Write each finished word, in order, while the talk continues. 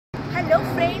Hello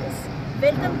friends,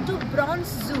 welcome to Bronx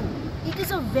Zoo. It is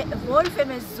a world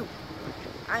famous zoo.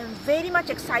 I am very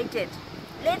much excited.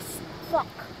 Let's walk.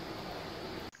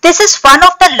 This is one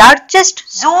of the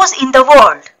largest zoos in the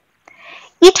world.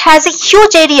 It has a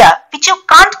huge area which you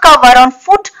can't cover on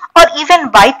foot or even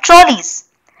by trolleys.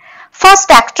 First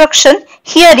attraction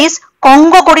here is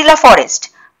Congo Gorilla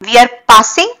Forest. We are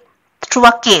passing through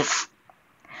a cave.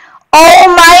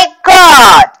 Oh my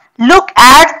God! Look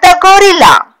at the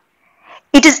gorilla.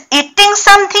 It is eating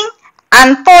something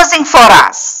and posing for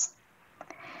us.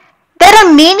 There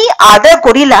are many other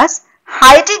gorillas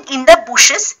hiding in the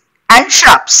bushes and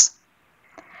shrubs,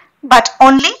 but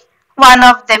only one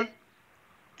of them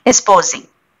is posing.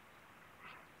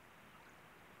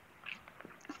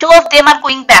 Two of them are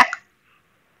going back.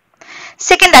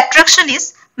 Second attraction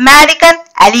is American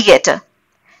alligator.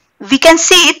 We can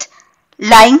see it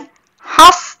lying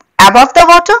half above the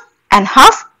water and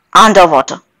half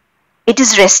underwater. It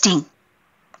is resting.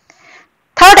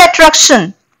 Third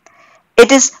attraction,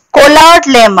 it is collared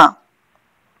lemur,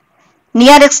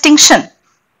 near extinction.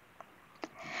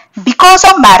 Because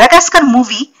of Madagascar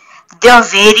movie, they are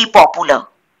very popular.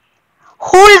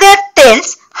 Hold their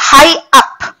tails high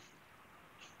up.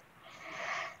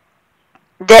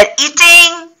 They're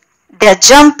eating, they're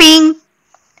jumping,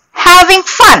 having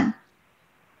fun.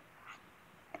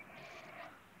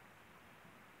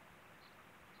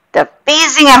 They're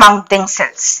pacing among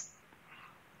themselves.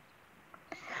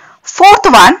 Fourth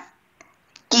one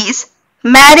is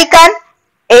American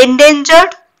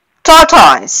endangered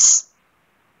tortoise.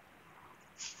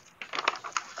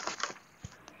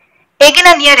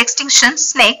 Again a near extinction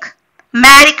snake,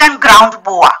 American ground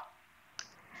boa,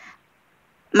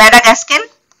 Madagascan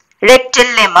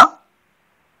red-tailed lemur.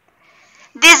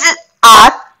 These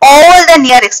are all the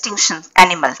near extinction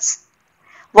animals.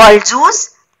 World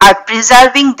zoos are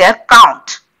preserving their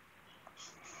count.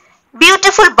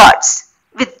 Beautiful birds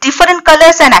with different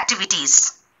colors and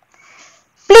activities.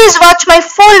 Please watch my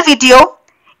full video.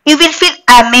 You will feel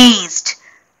amazed.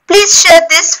 Please share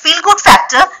this feel-good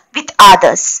factor with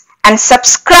others and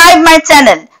subscribe my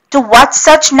channel to watch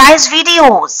such nice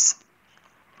videos.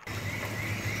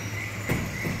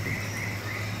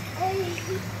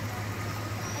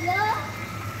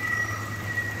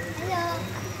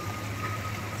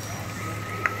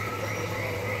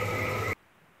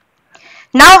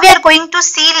 Now we are going to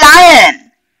see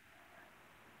lion.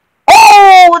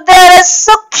 Oh, they are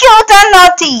so cute and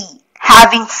naughty,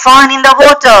 having fun in the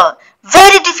water.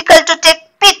 Very difficult to take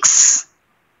pics.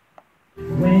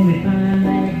 When you find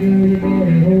that girl, you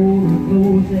better hold her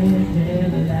close and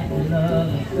tell her that you love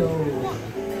her so.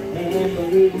 And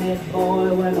believe me,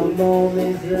 boy, when the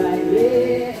moment's right,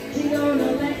 yeah, she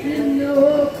gonna let you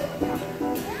know.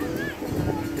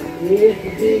 If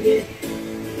you dig it,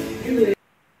 do it.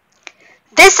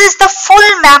 This is the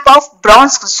full map of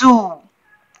Bronx Zoo.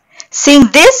 Seeing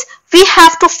this, we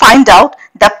have to find out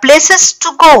the places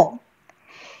to go.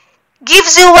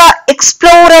 Gives you an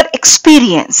explorer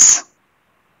experience.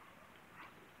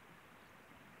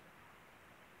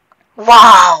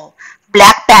 Wow,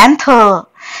 Black Panther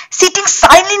sitting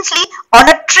silently on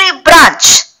a tree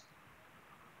branch.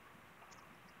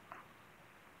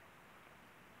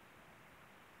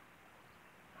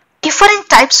 Different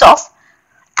types of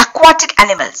aquatic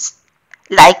animals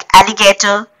like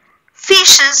alligator,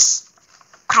 fishes,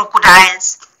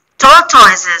 crocodiles,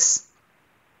 tortoises.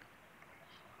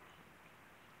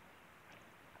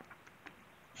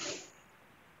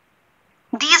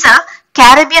 These are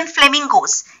Caribbean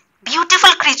flamingos,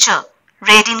 beautiful creature,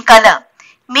 red in color.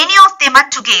 Many of them are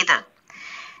together.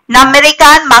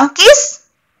 American monkeys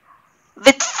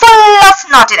with full of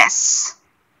naughtiness.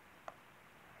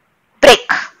 Brick,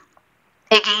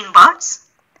 again birds.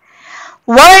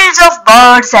 Worlds of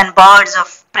birds and birds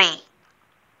of prey.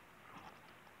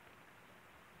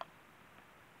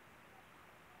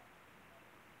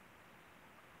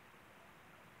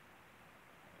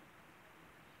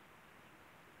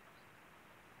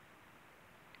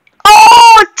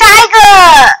 Oh,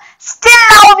 tiger! Still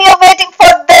now we are waiting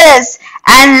for this.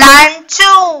 And lion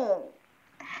too.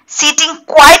 Sitting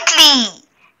quietly.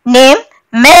 Name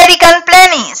American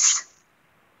Plains.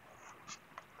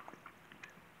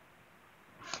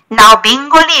 Now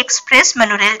Bengali Express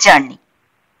monorail journey.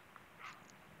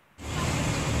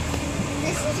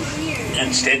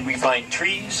 Instead we find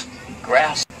trees,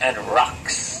 grass, and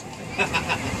rocks.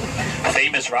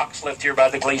 Famous rocks left here by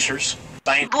the glaciers.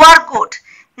 Boar goat,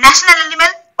 national animal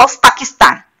of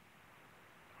Pakistan.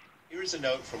 Here's a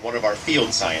note from one of our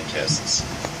field scientists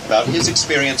about his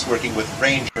experience working with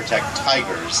rain to protect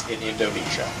tigers in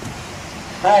Indonesia.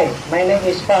 Hi, my name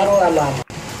is Farul Alam.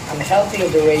 I'm helping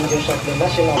the rangers of the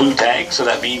national Blue tag, so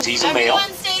that means he's a male.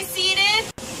 Everyone stay seated.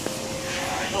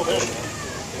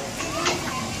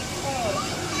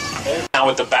 Now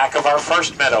at the back of our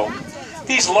first meadow,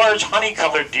 these large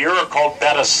honey-colored deer are called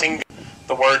Barasinga.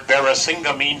 The word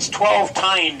Barasinga means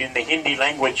 12-tined in the Hindi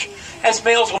language, as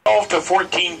males with 12 to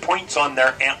 14 points on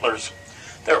their antlers.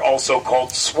 They're also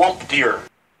called swamp deer.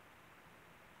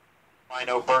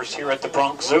 Rhino births here at the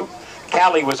Bronx Zoo.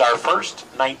 Cali was our first,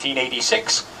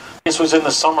 1986. This was in the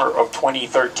summer of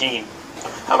 2013.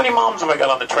 How many moms have I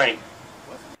got on the train?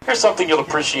 Here's something you'll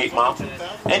appreciate, Mom.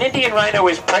 An Indian rhino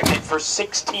is pregnant for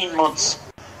 16 months.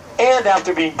 And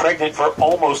after being pregnant for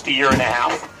almost a year and a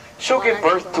half, she'll give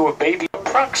birth to a baby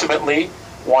approximately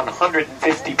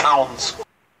 150 pounds.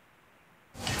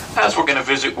 As we're going to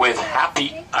visit with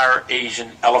Happy, our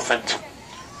Asian elephant.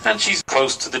 And she's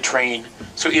close to the train,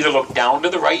 so either look down to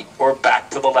the right or back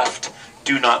to the left.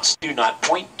 Do not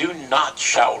point, do not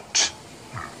shout.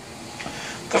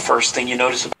 The first thing you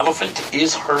notice of an elephant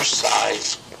is her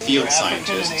size. Field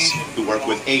scientists who work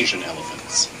with Asian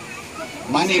elephants.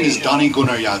 My name is Donny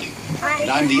Gunaryadi, and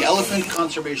I'm the Elephant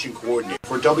Conservation Coordinator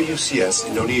for WCS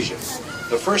Indonesia.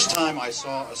 The first time I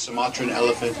saw a Sumatran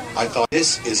elephant, I thought,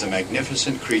 this is a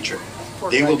magnificent creature.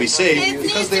 They will be saved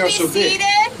because they are so big.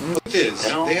 The truth is,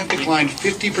 they have declined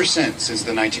 50% since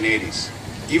the 1980s,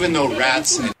 even though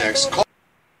rats and insects call.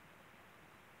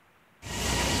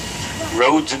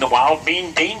 Roads in the wild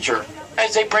mean danger,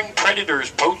 as they bring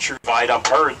predators, poachers, divide up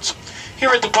herds. Here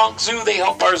at the Bronx Zoo, they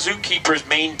help our zookeepers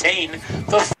maintain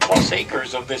the plus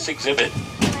acres of this exhibit.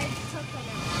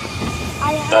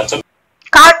 That's a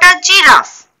Carter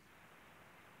giraffe,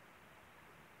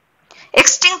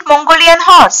 extinct Mongolian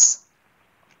horse.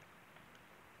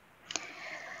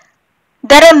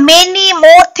 There are many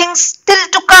more things still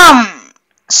to come,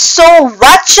 so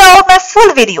watch out my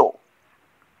full video.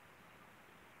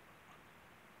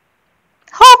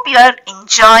 Hope you are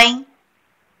enjoying.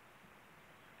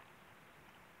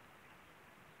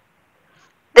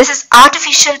 This is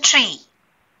artificial tree.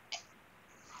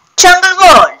 Jungle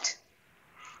world.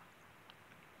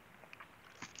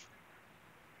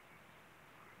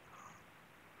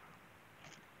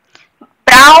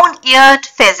 Brown-eared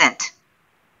pheasant.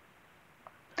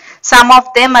 Some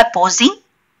of them are posing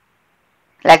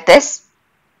like this.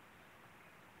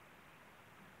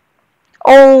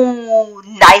 Oh,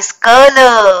 nice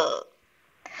color.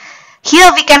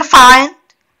 Here we can find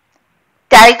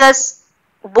tiger's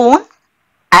bone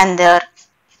and their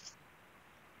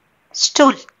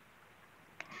stool.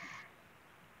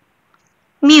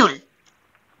 Mule.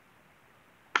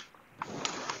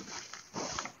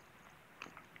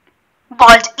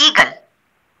 Bald eagle.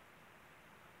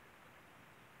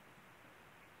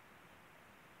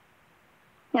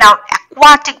 Now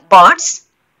aquatic birds.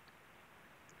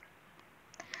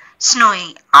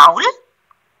 Snowy owl.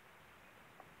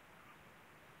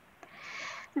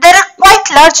 There are quite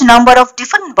large number of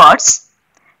different birds,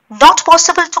 not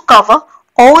possible to cover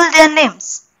all their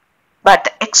names, but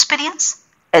the experience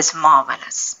is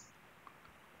marvelous.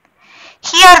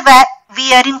 Here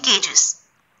we are in cages.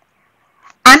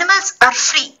 Animals are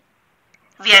free.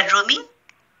 We are roaming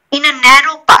in a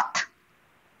narrow path.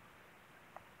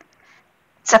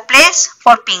 It's a place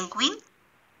for penguin,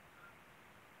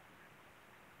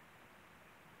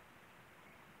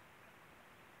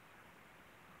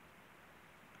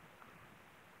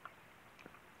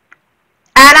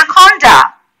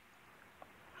 anaconda,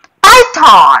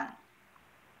 python,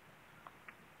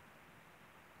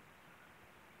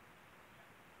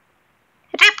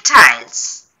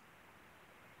 reptiles,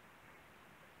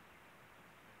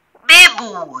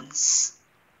 baboons.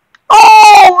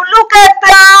 Oh, look at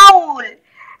the owl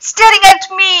staring at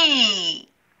me.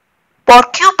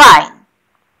 Porcupine.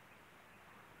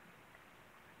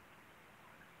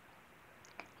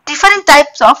 Different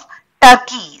types of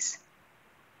turkeys.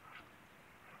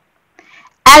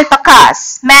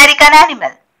 Alpacas, American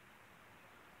animal.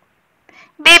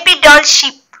 Baby doll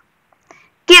sheep.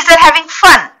 Kids are having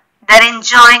fun. They're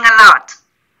enjoying a lot.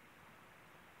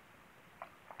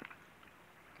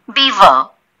 Beaver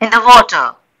in the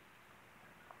water.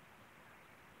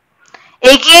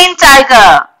 Again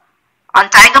tiger on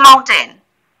Tiger Mountain.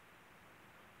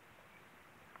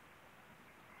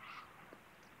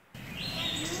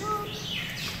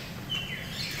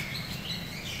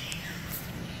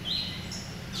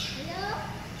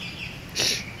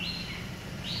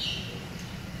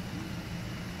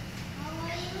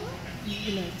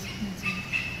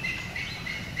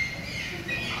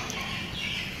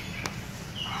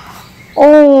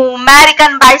 Oh,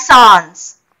 American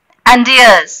bisons and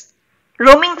deers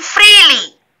roaming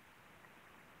freely.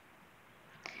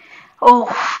 Oh,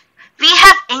 We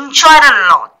have enjoyed a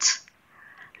lot.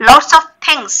 Lots of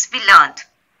things we learned.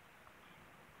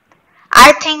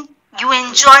 I think you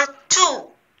enjoyed too.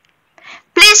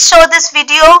 Please show this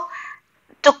video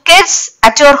to kids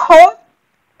at your home.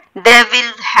 They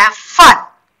will have fun.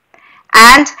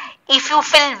 And if you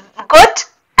feel good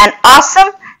and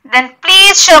awesome, then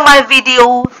please share my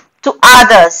video to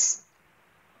others.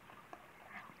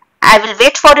 I will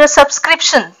wait for your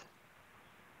subscription.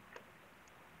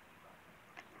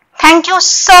 Thank you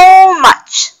so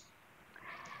much.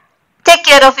 Take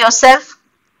care of yourself.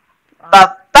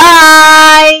 Bye-bye.